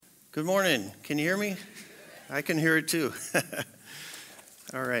Good morning. Can you hear me? I can hear it too.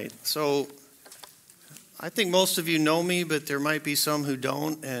 All right. So I think most of you know me, but there might be some who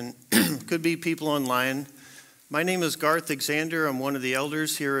don't, and could be people online. My name is Garth Xander. I'm one of the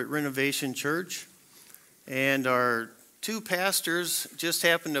elders here at Renovation Church. And our two pastors just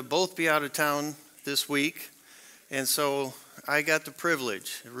happened to both be out of town this week. And so I got the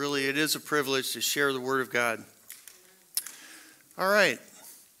privilege. Really, it is a privilege to share the Word of God. All right.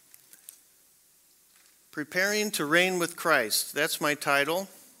 Preparing to Reign with Christ. That's my title.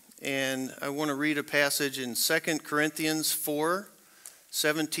 And I want to read a passage in 2 Corinthians 4,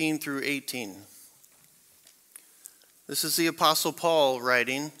 17 through 18. This is the Apostle Paul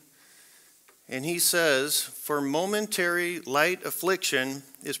writing. And he says, "For momentary light affliction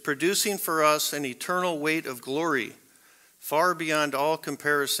is producing for us an eternal weight of glory, far beyond all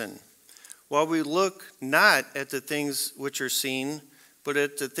comparison, while we look not at the things which are seen, but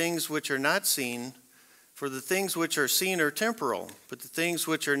at the things which are not seen. For the things which are seen are temporal, but the things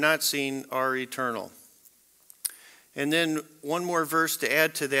which are not seen are eternal." And then one more verse to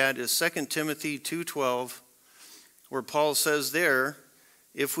add to that is 2 Timothy 2:12, where Paul says there,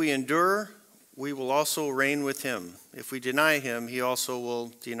 "If we endure, we will also reign with him. If we deny him, he also will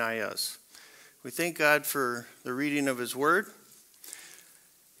deny us." We thank God for the reading of his word.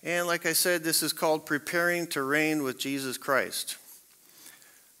 And like I said, this is called Preparing to Reign with Jesus Christ.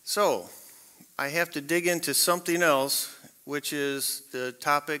 So, I have to dig into something else, which is the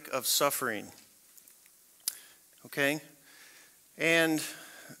topic of suffering. Okay? And,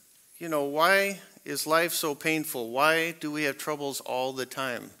 why is life so painful? Why do we have troubles all the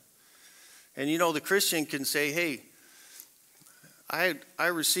time? And the Christian can say, hey, I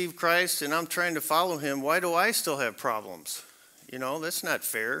received Christ and I'm trying to follow him. Why do I still have problems? That's not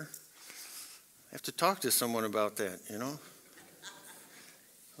fair. I have to talk to someone about that,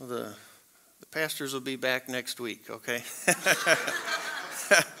 Well, the pastors will be back next week, okay?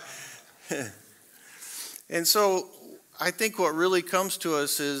 And so I think what really comes to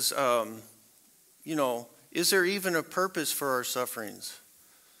us is, is there even a purpose for our sufferings?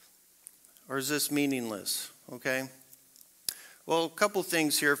 Or is this meaningless, okay? Well, a couple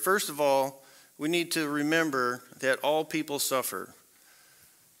things here. First of all, we need to remember that all people suffer.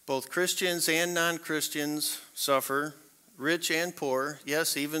 Both Christians and non-Christians suffer, rich and poor.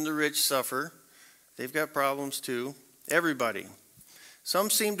 Yes, even the rich suffer. They've got problems too. Everybody.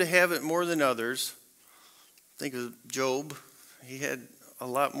 Some seem to have it more than others. Think of Job. He had a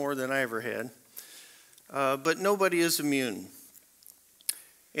lot more than I ever had. But nobody is immune.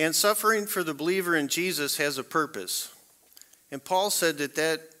 And suffering for the believer in Jesus has a purpose. And Paul said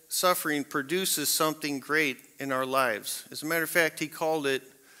that suffering produces something great in our lives. As a matter of fact, he called it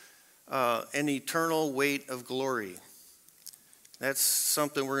an eternal weight of glory. That's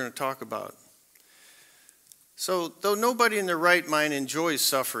something we're going to talk about. So, though nobody in their right mind enjoys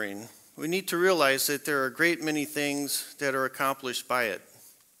suffering, we need to realize that there are a great many things that are accomplished by it.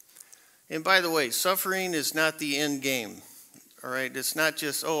 And by the way, suffering is not the end game. All right, it's not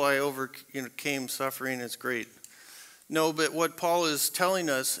just, I overcame suffering, it's great. No, but what Paul is telling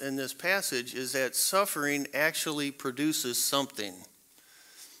us in this passage is that suffering actually produces something.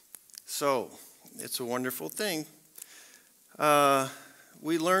 So, it's a wonderful thing.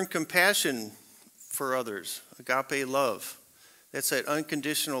 We learn compassion for others, agape love. That's that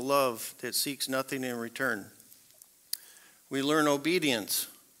unconditional love that seeks nothing in return. We learn obedience.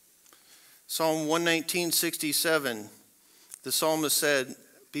 Psalm 119:67, the psalmist said,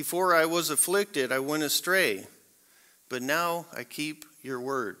 "Before I was afflicted, I went astray, but now I keep your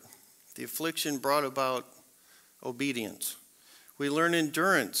word." The affliction brought about obedience. We learn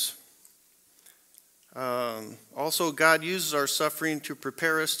endurance. Also, God uses our suffering to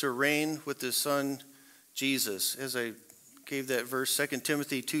prepare us to reign with his Son, Jesus. As I gave that verse, 2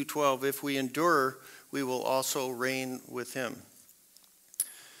 Timothy 2:12, "If we endure, we will also reign with him."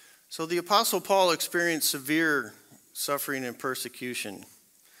 So the Apostle Paul experienced severe suffering and persecution.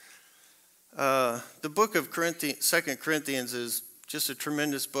 The book of 2 Corinthians is just a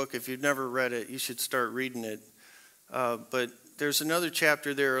tremendous book. If you've never read it, you should start reading it. But there's another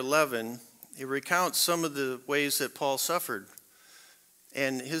chapter there, 11. It recounts some of the ways that Paul suffered.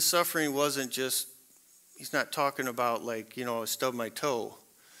 And his suffering wasn't just, he's not talking about I stubbed my toe.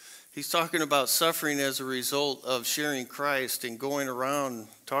 He's talking about suffering as a result of sharing Christ and going around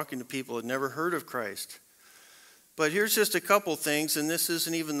talking to people who had never heard of Christ. But here's just a couple things, and this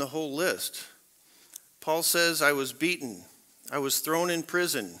isn't even the whole list. Paul says, "I was beaten. I was thrown in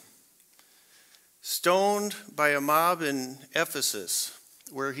prison. Stoned by a mob in Ephesus,"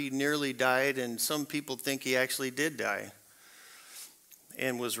 where he nearly died, and some people think he actually did die.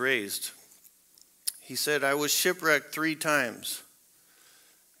 and was raised. He said, I was shipwrecked 3 times.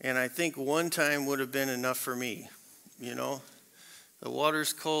 And I think one time would have been enough for me. You know, the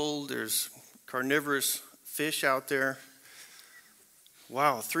water's cold. There's carnivorous fish out there.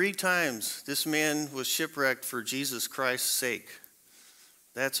 Wow, 3 times this man was shipwrecked for Jesus Christ's sake.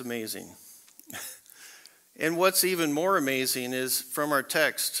 That's amazing. And what's even more amazing is from our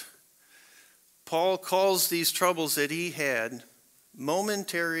text, Paul calls these troubles that he had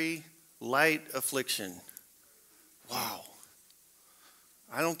momentary light affliction. Wow.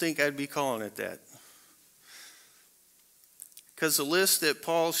 I don't think I'd be calling it that. Because the list that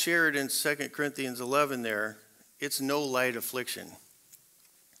Paul shared in 2 Corinthians 11 there, it's no light affliction.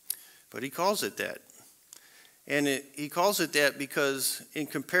 But he calls it that. And he calls it that because in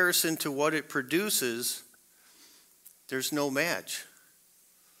comparison to what it produces, there's no match.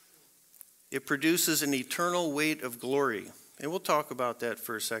 It produces an eternal weight of glory. And we'll talk about that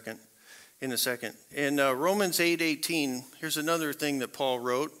for a second. In a second. In Romans 8:18, here's another thing that Paul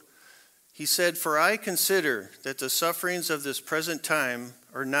wrote. He said, for I consider that the sufferings of this present time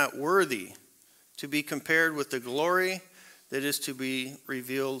are not worthy to be compared with the glory that is to be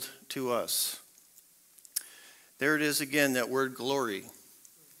revealed to us. There it is again, that word glory.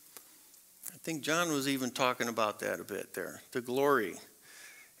 I think John was even talking about that a bit there, the glory.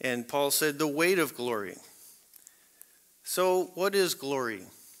 And Paul said the weight of glory. So what is glory?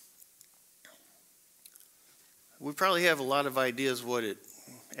 We probably have a lot of ideas what it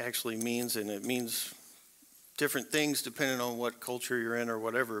actually means, and it means different things depending on what culture you're in or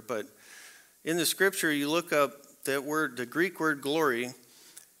whatever. But in the scripture, you look up that word, the Greek word glory,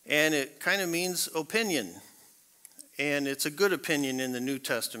 and it kind of means opinion. And it's a good opinion in the New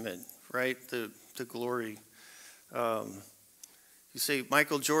Testament, right? The glory. You say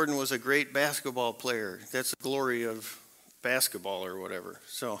Michael Jordan was a great basketball player. That's the glory of basketball or whatever.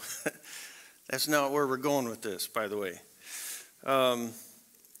 So that's not where we're going with this, by the way.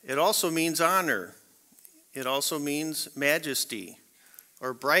 It also means honor. It also means majesty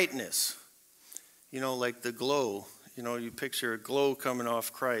or brightness. You know, like the glow. You know, you picture a glow coming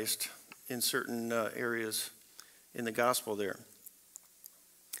off Christ in certain areas in the gospel there.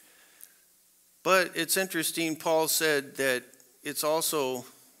 But it's interesting, Paul said that it's also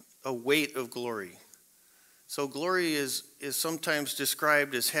a weight of glory. So glory is sometimes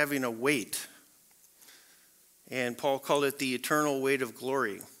described as having a weight. And Paul called it the eternal weight of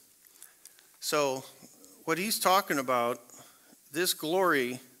glory. So what he's talking about, this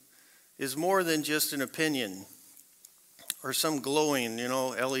glory is more than just an opinion or some glowing,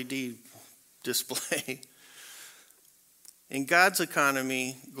 LED display. In God's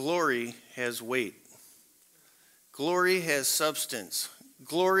economy, glory has weight. Glory has substance.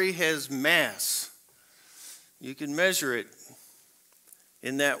 Glory has mass. You can measure it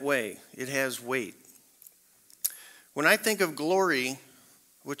in that way. It has weight. When I think of glory,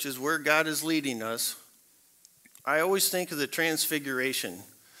 which is where God is leading us, I always think of the transfiguration.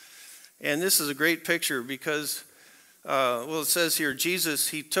 And this is a great picture because, it says here, Jesus,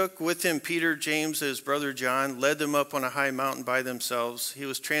 he took with him Peter, James, and his brother John, led them up on a high mountain by themselves. He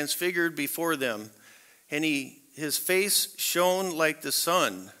was transfigured before them, and his face shone like the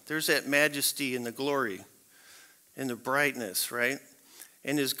sun. There's that majesty and the glory and the brightness, right?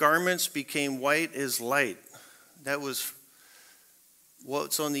 And his garments became white as light. That was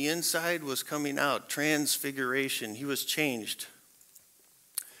what's on the inside was coming out, transfiguration. He was changed.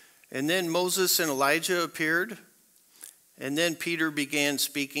 And then Moses and Elijah appeared, and then Peter began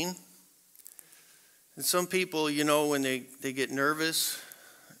speaking. And some people, when they get nervous,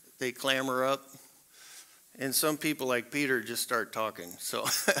 they clamor up. And some people like Peter just start talking. So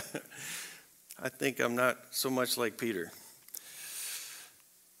I think I'm not so much like Peter.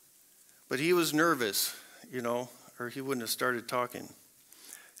 But he was nervous, or he wouldn't have started talking.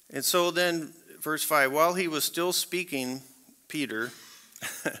 And so then, verse 5, while he was still speaking, Peter,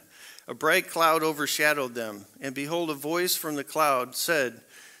 a bright cloud overshadowed them. And behold, a voice from the cloud said,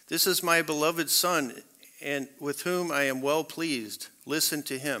 "This is my beloved Son, and with whom I am well pleased. Listen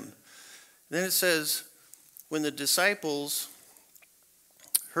to him." And then it says, when the disciples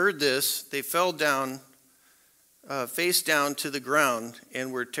heard this, they fell down, face down to the ground,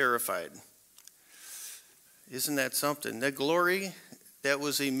 and were terrified. Isn't that something? The glory that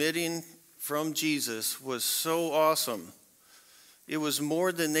was emitting from Jesus was so awesome. It was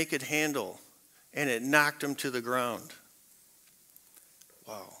more than they could handle, and it knocked them to the ground.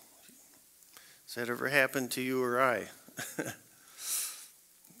 Wow. Has that ever happened to you or I?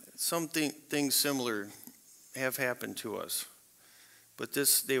 Things similar have happened to us. But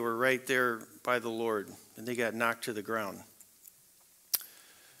they were right there by the Lord, and they got knocked to the ground.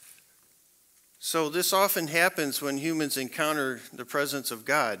 So this often happens when humans encounter the presence of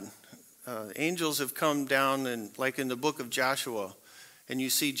God. Angels have come down, and like in the book of Joshua, and you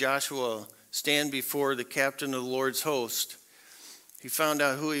see Joshua stand before the captain of the Lord's host. He found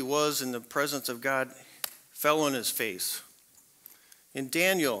out who he was, and the presence of God fell on his face. In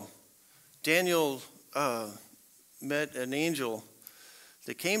Daniel met an angel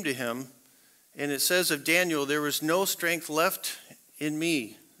that came to him, and it says of Daniel, "There was no strength left in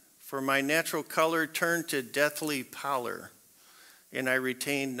me, for my natural color turned to deathly pallor, and I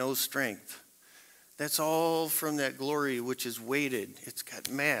retained no strength." That's all from that glory which is weighted. It's got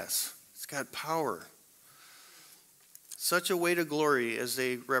mass. It's got power. Such a weight of glory as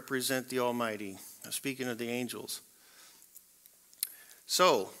they represent the Almighty. Speaking of the angels.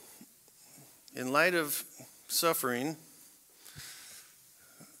 So, in light of suffering,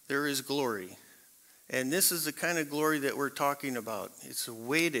 there is glory. And this is the kind of glory that we're talking about. It's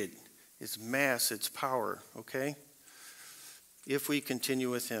weighted, it's mass, it's power, okay? If we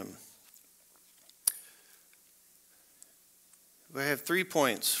continue with him. We have 3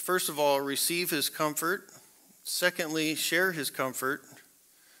 points. First of all, receive his comfort. Secondly, share his comfort.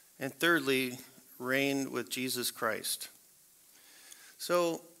 And thirdly, reign with Jesus Christ.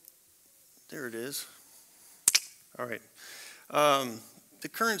 So, there it is. All right. The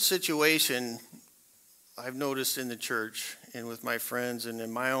current situation I've noticed in the church and with my friends and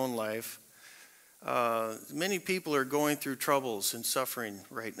in my own life, many people are going through troubles and suffering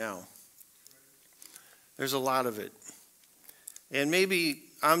right now. There's a lot of it. And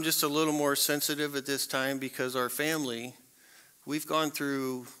maybe I'm just a little more sensitive at this time because our family, we've gone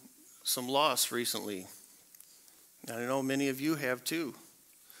through some loss recently. And I know many of you have too.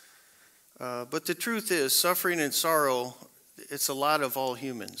 But the truth is, suffering and sorrow, it's a lot of all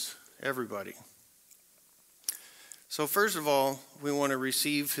humans, everybody. So first of all, we want to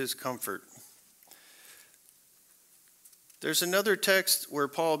receive his comfort. There's another text where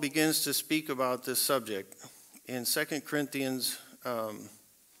Paul begins to speak about this subject in 2 Corinthians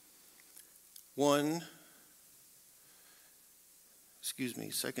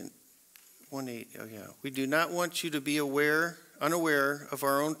 1:8. Oh yeah. We do not want you to be unaware of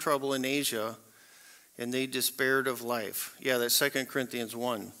our own trouble in Asia, and they despaired of life. Yeah, that's 2 Corinthians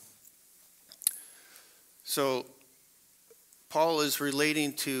 1. So Paul is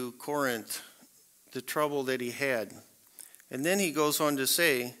relating to Corinth the trouble that he had. And then he goes on to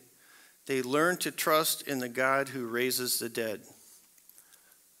say, they learned to trust in the God who raises the dead.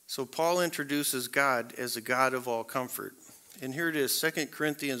 So Paul introduces God as the God of all comfort. And here it is, 2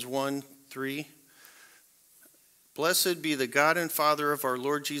 Corinthians 1:3. Blessed be the God and Father of our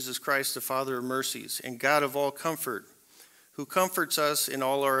Lord Jesus Christ, the Father of mercies, and God of all comfort, who comforts us in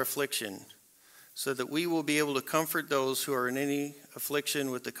all our affliction, so that we will be able to comfort those who are in any affliction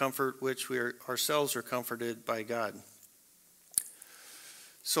with the comfort which we ourselves are comforted by God.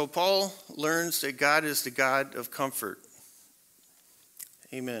 So Paul learns that God is the God of comfort.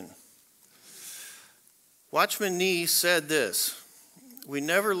 Amen. Watchman Nee said this, we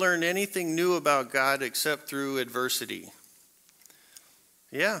never learn anything new about God except through adversity.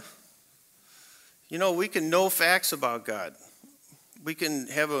 Yeah. You know, we can know facts about God. We can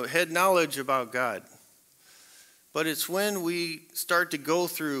have a head knowledge about God. But it's when we start to go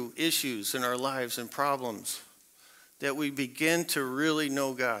through issues in our lives and problems that we begin to really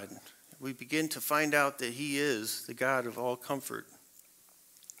know God. We begin to find out that he is the God of all comfort.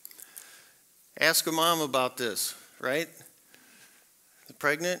 Ask a mom about this, right? The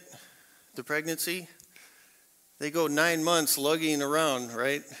pregnancy, they go 9 months lugging around,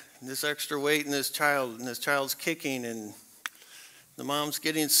 right? This extra weight in this child, and this child's kicking, and the mom's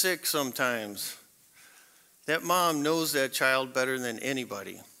getting sick sometimes. That mom knows that child better than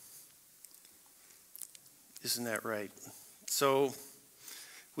anybody. Isn't that right? So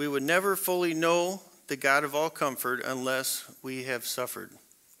we would never fully know the God of all comfort unless we have suffered.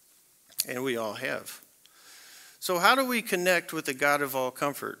 And we all have. So how do we connect with the God of all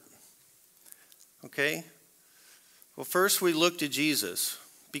comfort? Okay? Well, first we look to Jesus.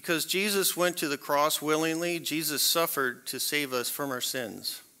 Because Jesus went to the cross willingly, Jesus suffered to save us from our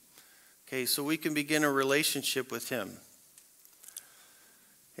sins. Okay, so we can begin a relationship with him.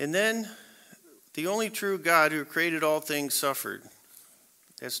 And then the only true God who created all things suffered.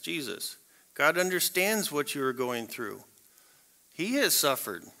 That's Jesus. God understands what you are going through. He has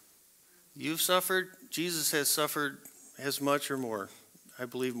suffered. You've suffered. Jesus has suffered as much or more. I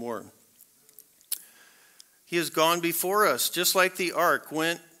believe more. He has gone before us, just like the ark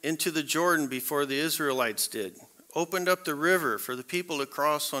went into the Jordan before the Israelites did. Opened up the river for the people to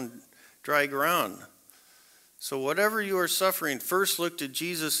cross on dry ground. So whatever you are suffering, first look to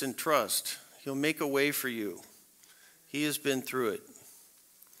Jesus and trust. He'll make a way for you. He has been through it.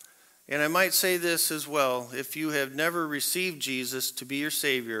 And I might say this as well. If you have never received Jesus to be your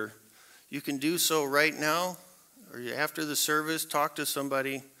Savior, you can do so right now, or after the service, talk to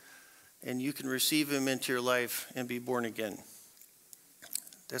somebody, and you can receive him into your life and be born again.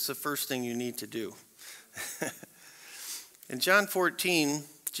 That's the first thing you need to do. In John 14,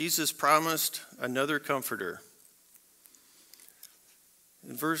 Jesus promised another comforter.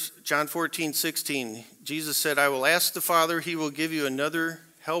 In John 14:16, Jesus said, I will ask the Father, he will give you another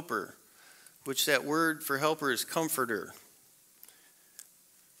helper, which that word for helper is comforter,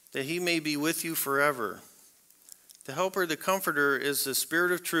 that he may be with you forever. The helper, the comforter, is the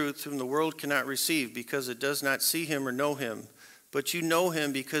Spirit of truth whom the world cannot receive because it does not see him or know him. But you know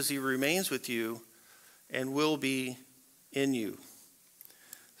him because he remains with you and will be in you.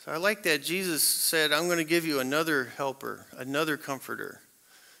 So I like that Jesus said, I'm going to give you another helper, another comforter.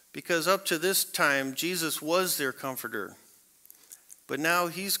 Because up to this time, Jesus was their comforter. But now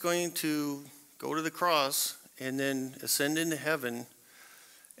he's going to go to the cross and then ascend into heaven,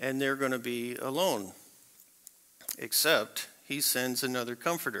 and they're going to be alone. Except he sends another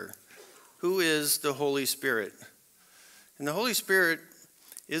comforter, who is the Holy Spirit. And the Holy Spirit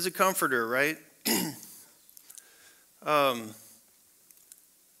is a comforter, right?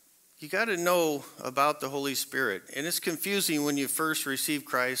 You got to know about the Holy Spirit. And it's confusing when you first receive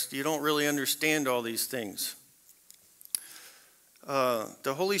Christ. You don't really understand all these things.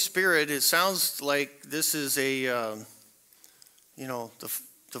 The Holy Spirit, it sounds like this is the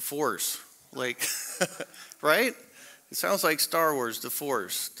Force. Like, right? It sounds like Star Wars, the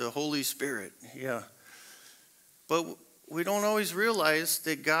Force, the Holy Spirit. Yeah. But we don't always realize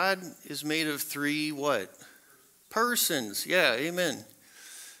that God is made of three what? Persons. Yeah, amen.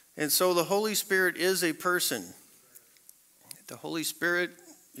 And so the Holy Spirit is a person. The Holy Spirit,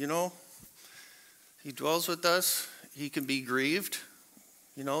 he dwells with us. He can be grieved.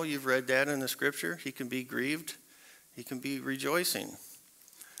 You've read that in the scripture. He can be grieved. He can be rejoicing.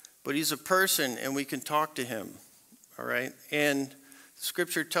 But he's a person, and we can talk to him. All right? And the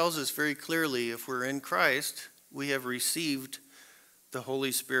scripture tells us very clearly, if we're in Christ, we have received the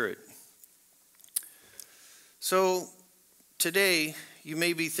Holy Spirit. So today, you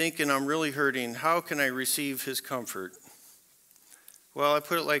may be thinking, I'm really hurting. How can I receive his comfort? Well, I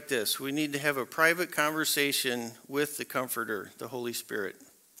put it like this. We need to have a private conversation with the Comforter, the Holy Spirit.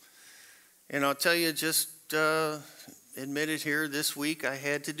 And I'll tell you, just admit it here, this week I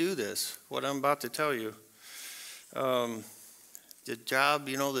had to do this, what I'm about to tell you. The job,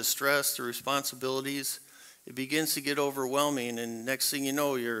 the stress, the responsibilities, it begins to get overwhelming, and next thing you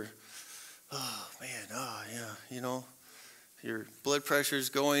know, you're, your blood pressure is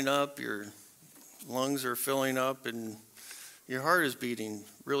going up, your lungs are filling up, and your heart is beating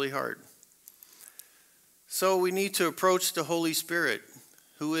really hard. So we need to approach the Holy Spirit,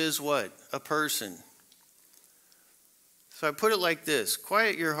 who is what? A person. So I put it like this.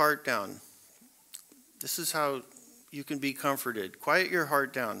 Quiet your heart down. This is how you can be comforted. Quiet your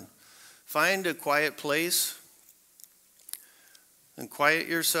heart down. Find a quiet place and quiet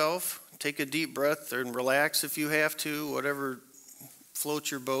yourself. Take a deep breath and relax if you have to, whatever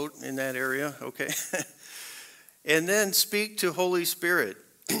floats your boat in that area, okay? And then speak to Holy Spirit.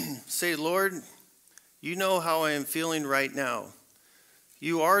 Say, Lord, you know how I am feeling right now.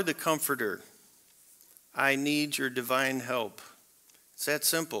 You are the comforter. I need your divine help. It's that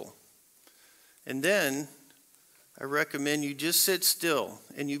simple. And then I recommend you just sit still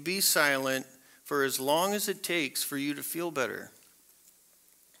and you be silent for as long as it takes for you to feel better.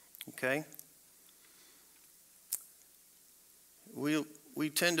 Okay? We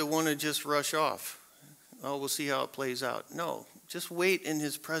tend to want to just rush off. Oh, we'll see how it plays out. No, just wait in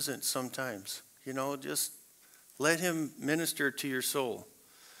his presence sometimes. Just let him minister to your soul.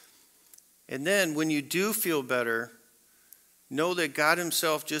 And then when you do feel better, know that God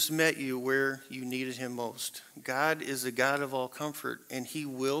himself just met you where you needed him most. God is the God of all comfort, and he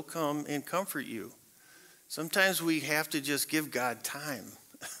will come and comfort you. Sometimes we have to just give God time.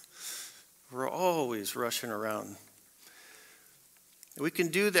 We're always rushing around. We can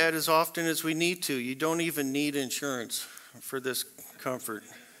do that as often as we need to. You don't even need insurance for this comfort.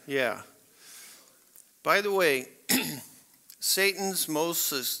 Yeah. By the way, Satan's most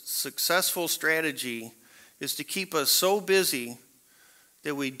successful strategy is to keep us so busy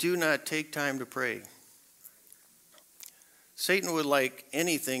that we do not take time to pray. Satan would like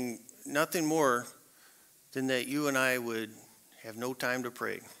anything, nothing more than that you and I would have no time to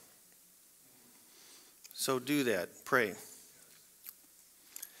pray. So do that. Pray.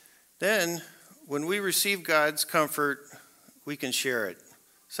 Then, when we receive God's comfort, we can share it.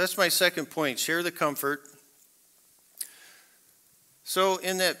 So that's my second point, share the comfort. So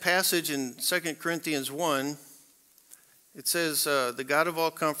in that passage in 2 Corinthians 1, it says, the God of all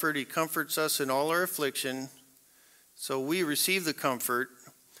comfort, he comforts us in all our affliction. So we receive the comfort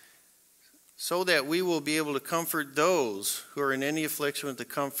so that we will be able to comfort those who are in any affliction with the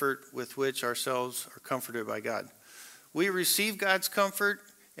comfort with which ourselves are comforted by God. We receive God's comfort,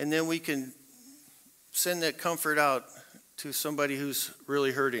 and then we can send that comfort out to somebody who's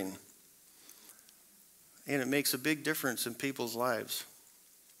really hurting. And it makes a big difference in people's lives.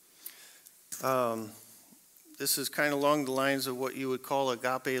 This is kind of along the lines of what you would call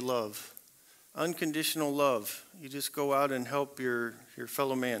agape love. Unconditional love. You just go out and help your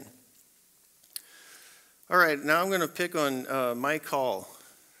fellow man. All right, now I'm going to pick on Mike Hall.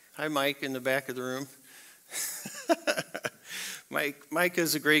 Hi, Mike, in the back of the room. Mike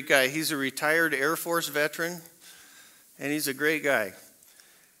is a great guy. He's a retired Air Force veteran, and he's a great guy.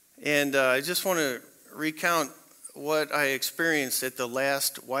 And I just want to recount what I experienced at the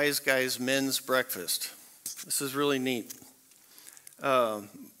last Wise Guys Men's Breakfast. This is really neat.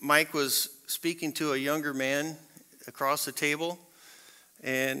 Mike was speaking to a younger man across the table,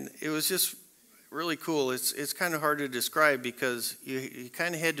 and it was just really cool. It's kind of hard to describe because you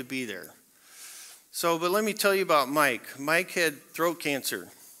kind of had to be there. So, but let me tell you about Mike. Mike had throat cancer,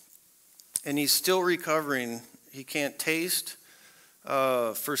 and he's still recovering. He can't taste.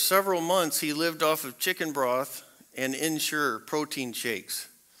 For several months, he lived off of chicken broth and Ensure protein shakes.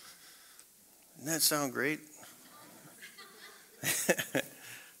 Doesn't that sound great?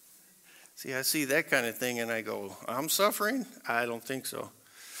 See, I see that kind of thing, and I go, I'm suffering? I don't think so.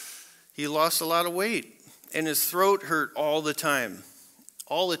 He lost a lot of weight, and his throat hurt all the time.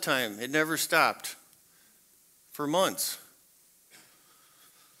 All the time. It never stopped. For months.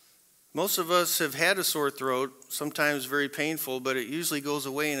 Most of us have had a sore throat, sometimes very painful, but it usually goes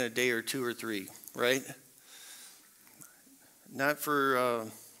away in a day or 2 or 3, right? Not for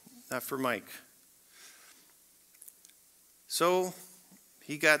Mike. So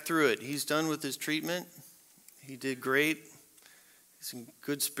he got through it. He's done with his treatment. He did great. He's in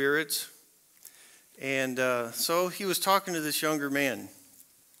good spirits. And so he was talking to this younger man.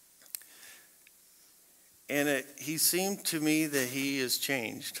 And he seemed to me that he has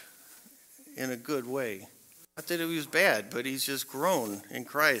changed in a good way. Not that he was bad, but he's just grown in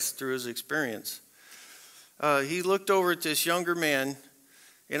Christ through his experience. He looked over at this younger man,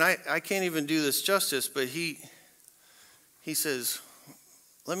 and I can't even do this justice, but he says,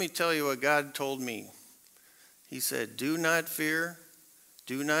 let me tell you what God told me. He said, do not fear,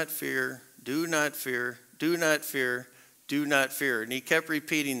 do not fear, do not fear, do not fear, do not fear. And he kept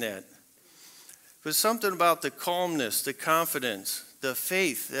repeating that. But something about the calmness, the confidence, the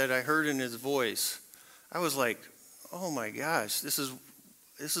faith that I heard in his voice, I was like, oh my gosh, this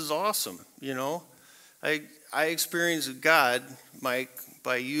is awesome, you know. I experienced God, Mike,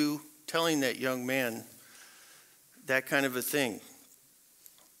 by you telling that young man that kind of a thing.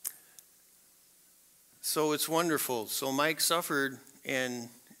 So it's wonderful. So Mike suffered, and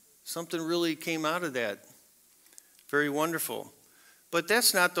something really came out of that. Very wonderful. But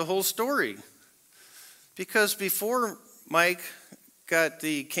that's not the whole story. Because before Mike got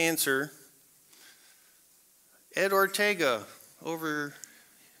the cancer, Ed Ortega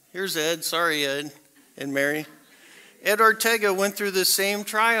here's Ed, sorry Ed and Mary. Ed Ortega went through the same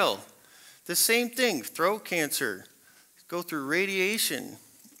trial, the same thing, throat cancer, go through radiation.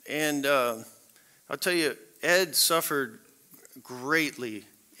 And I'll tell you, Ed suffered greatly,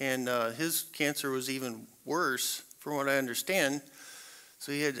 and his cancer was even worse, from what I understand.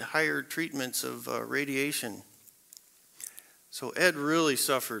 So he had higher treatments of radiation. So Ed really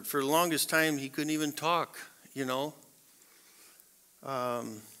suffered. For the longest time, he couldn't even talk, you know.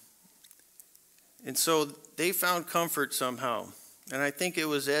 And so they found comfort somehow. And I think it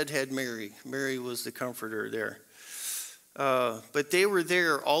was Ed had Mary. Mary was the comforter there. But they were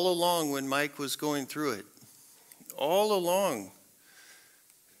there all along when Mike was going through it. All along.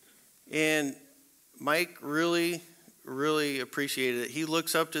 And Mike really appreciated it. He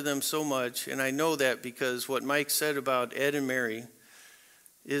looks up to them so much, and I know that because what Mike said about Ed and Mary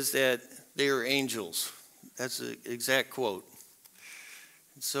is that they are angels. That's the exact quote.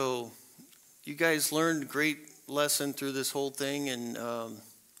 And so you guys learned a great lesson through this whole thing, and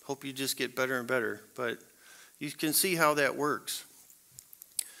hope you just get better and better. But you can see how that works.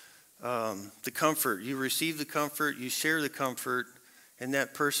 The comfort. You receive the comfort, you share the comfort, and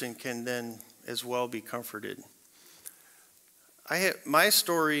that person can then as well be comforted. My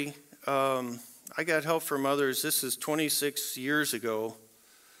story, I got help from others. This is 26 years ago.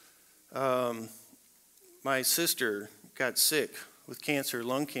 My sister got sick with cancer,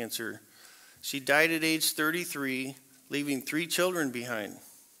 lung cancer. She died at age 33, leaving 3 children behind.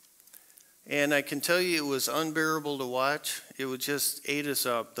 And I can tell you it was unbearable to watch. It would just ate us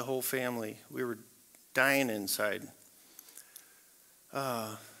up, the whole family. We were dying inside.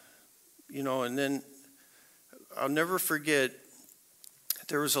 And then I'll never forget,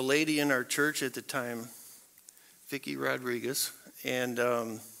 there was a lady in our church at the time, Vicki Rodriguez, and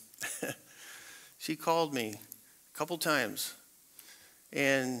she called me a couple times.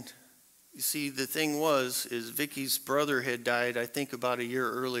 And you see, the thing is Vicky's brother had died, I think, about a year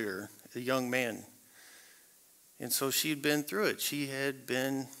earlier, a young man. And so she'd been through it. She had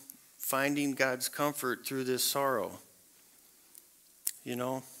been finding God's comfort through this sorrow,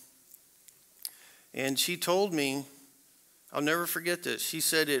 And she told me, I'll never forget this. She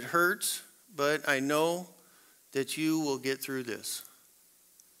said, "It hurts, but I know that you will get through this."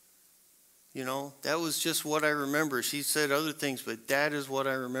 That was just what I remember. She said other things, but that is what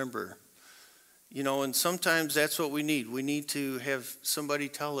I remember. And sometimes that's what we need. We need to have somebody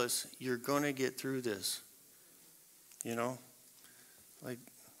tell us, you're going to get through this.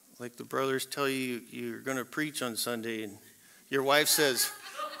 Like the brothers tell you, you're going to preach on Sunday, and your wife says,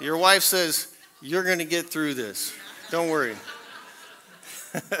 you're going to get through this. Don't worry.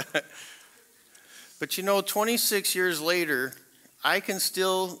 But 26 years later, I can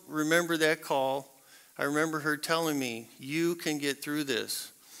still remember that call. I remember her telling me, you can get through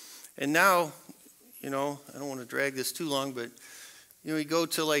this. And now, I don't want to drag this too long, but, we go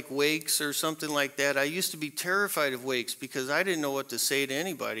to like wakes or something like that. I used to be terrified of wakes because I didn't know what to say to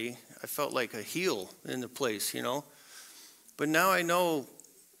anybody. I felt like a heel in the place, But now I know,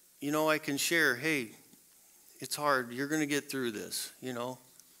 I can share, hey, it's hard. You're going to get through this,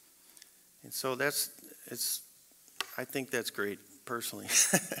 And so I think that's great, personally.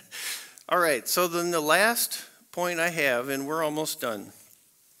 All right, so then the last point I have, and we're almost done,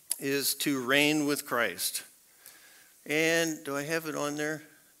 is to reign with Christ. And do I have it on there?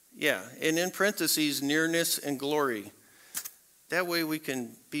 Yeah, and in parentheses, nearness and glory. That way we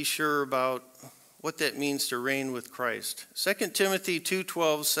can be sure about what that means to reign with Christ. 2 Timothy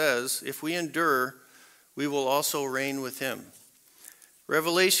 2:12 says, if we endure, we will also reign with him.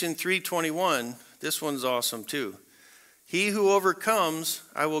 Revelation 3:21, this one's awesome too. He who overcomes,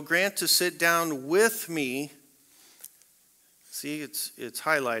 I will grant to sit down with me. See, it's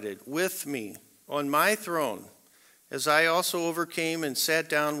highlighted, with me, on my throne, as I also overcame and sat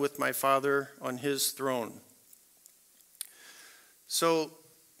down with my Father on his throne. So,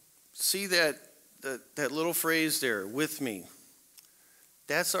 see that little phrase there, with me.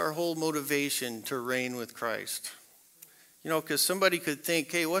 That's our whole motivation to reign with Christ. Because somebody could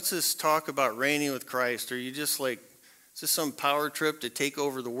think, hey, what's this talk about reigning with Christ? Are you just like, is this some power trip to take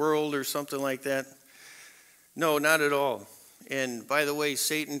over the world or something like that? No, not at all. And by the way,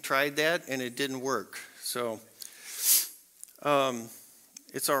 Satan tried that and it didn't work. So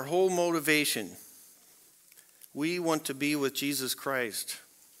it's our whole motivation. We want to be with Jesus Christ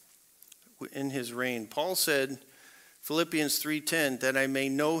in his reign. Paul said, Philippians 3:10, that I may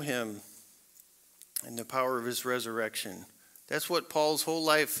know him and the power of his resurrection. That's what Paul's whole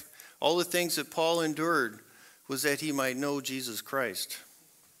life, all the things that Paul endured, was that he might know Jesus Christ.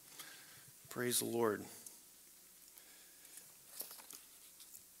 Praise the Lord.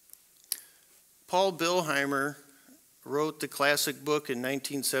 Paul Bilheimer wrote the classic book in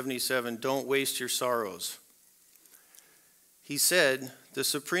 1977, Don't Waste Your Sorrows. He said, the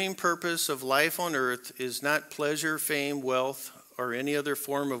supreme purpose of life on earth is not pleasure, fame, wealth, or any other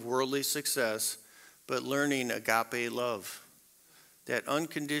form of worldly success, but learning agape love, that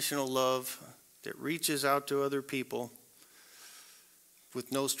unconditional love that reaches out to other people with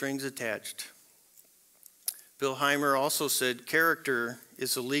no strings attached. Bill Heimer also said, character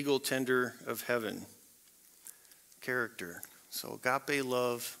is the legal tender of heaven. Character. So agape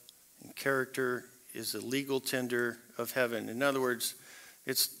love and character is the legal tender of heaven. In other words,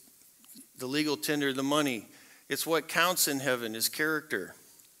 it's the legal tender, the money. It's what counts in heaven is character.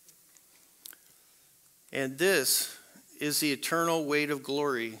 And this is the eternal weight of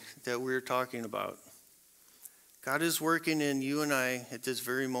glory that we're talking about. God is working in you and I at this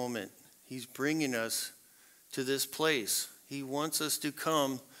very moment. He's bringing us to this place. He wants us to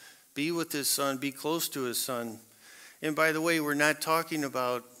come, be with his son, be close to his son. And by the way, we're not talking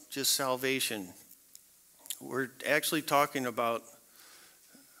about just salvation. We're actually talking about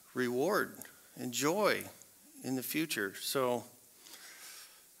reward and joy in the future. So,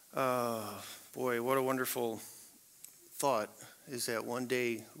 boy, what a wonderful thought is that one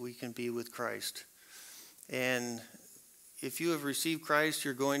day we can be with Christ. And if you have received Christ,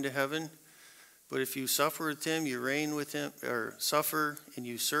 you're going to heaven. But if you suffer with him, you reign with him, or suffer and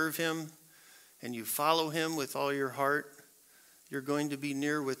you serve him, and you follow him with all your heart, you're going to be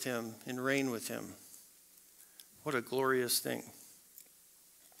near with him and reign with him. What a glorious thing.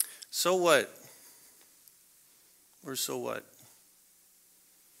 So what? Or so what?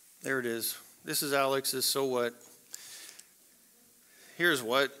 There it is. This is Alex's so what. Here's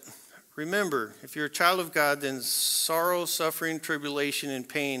what. Remember, if you're a child of God, then sorrow, suffering, tribulation, and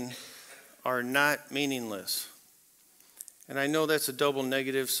pain are not meaningless. And I know that's a double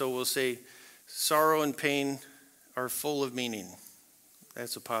negative, so we'll say sorrow and pain are full of meaning.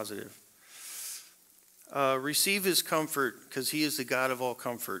 That's a positive. Receive his comfort because he is the God of all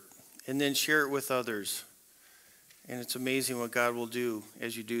comfort. And then share it with others. And it's amazing what God will do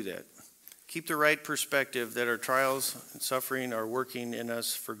as you do that. Keep the right perspective that our trials and suffering are working in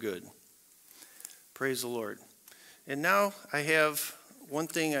us for good. Praise the Lord. And now I have one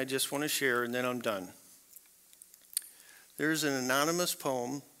thing I just want to share, and then I'm done. There's an anonymous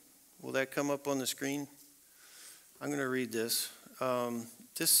poem. Will that come up on the screen? I'm going to read this.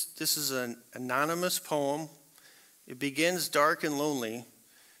 This is an anonymous poem. It begins dark and lonely,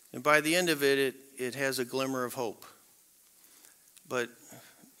 and by the end of it, it has a glimmer of hope. But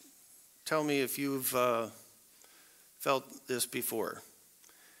tell me if you've felt this before.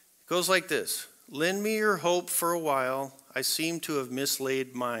 It goes like this. Lend me your hope for a while. I seem to have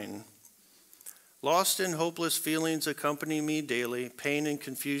mislaid mine. Lost and hopeless feelings accompany me daily. Pain and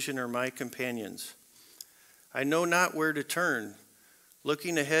confusion are my companions. I know not where to turn.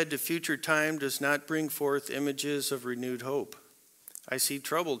 Looking ahead to future time does not bring forth images of renewed hope. I see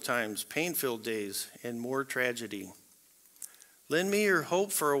troubled times, pain-filled days, and more tragedy. Lend me your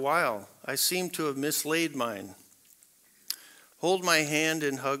hope for a while. I seem to have mislaid mine. Hold my hand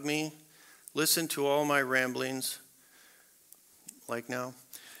and hug me. Listen to all my ramblings. Like now.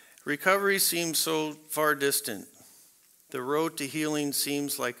 Recovery seems so far distant. The road to healing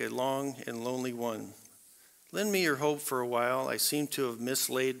seems like a long and lonely one. Lend me your hope for a while. I seem to have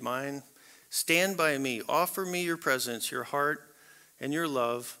mislaid mine. Stand by me. Offer me your presence, your heart, and your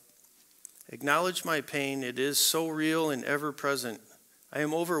love. Acknowledge my pain. It is so real and ever present. I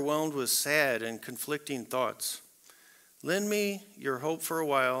am overwhelmed with sad and conflicting thoughts. Lend me your hope for a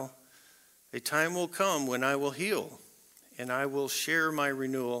while. A time will come when I will heal, and I will share my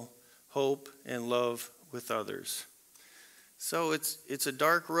renewal, hope, and love with others. So it's a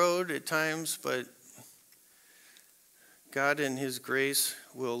dark road at times, but God in his grace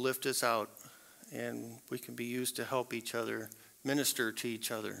will lift us out, and we can be used to help each other, minister to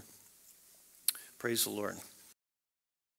each other. Praise the Lord.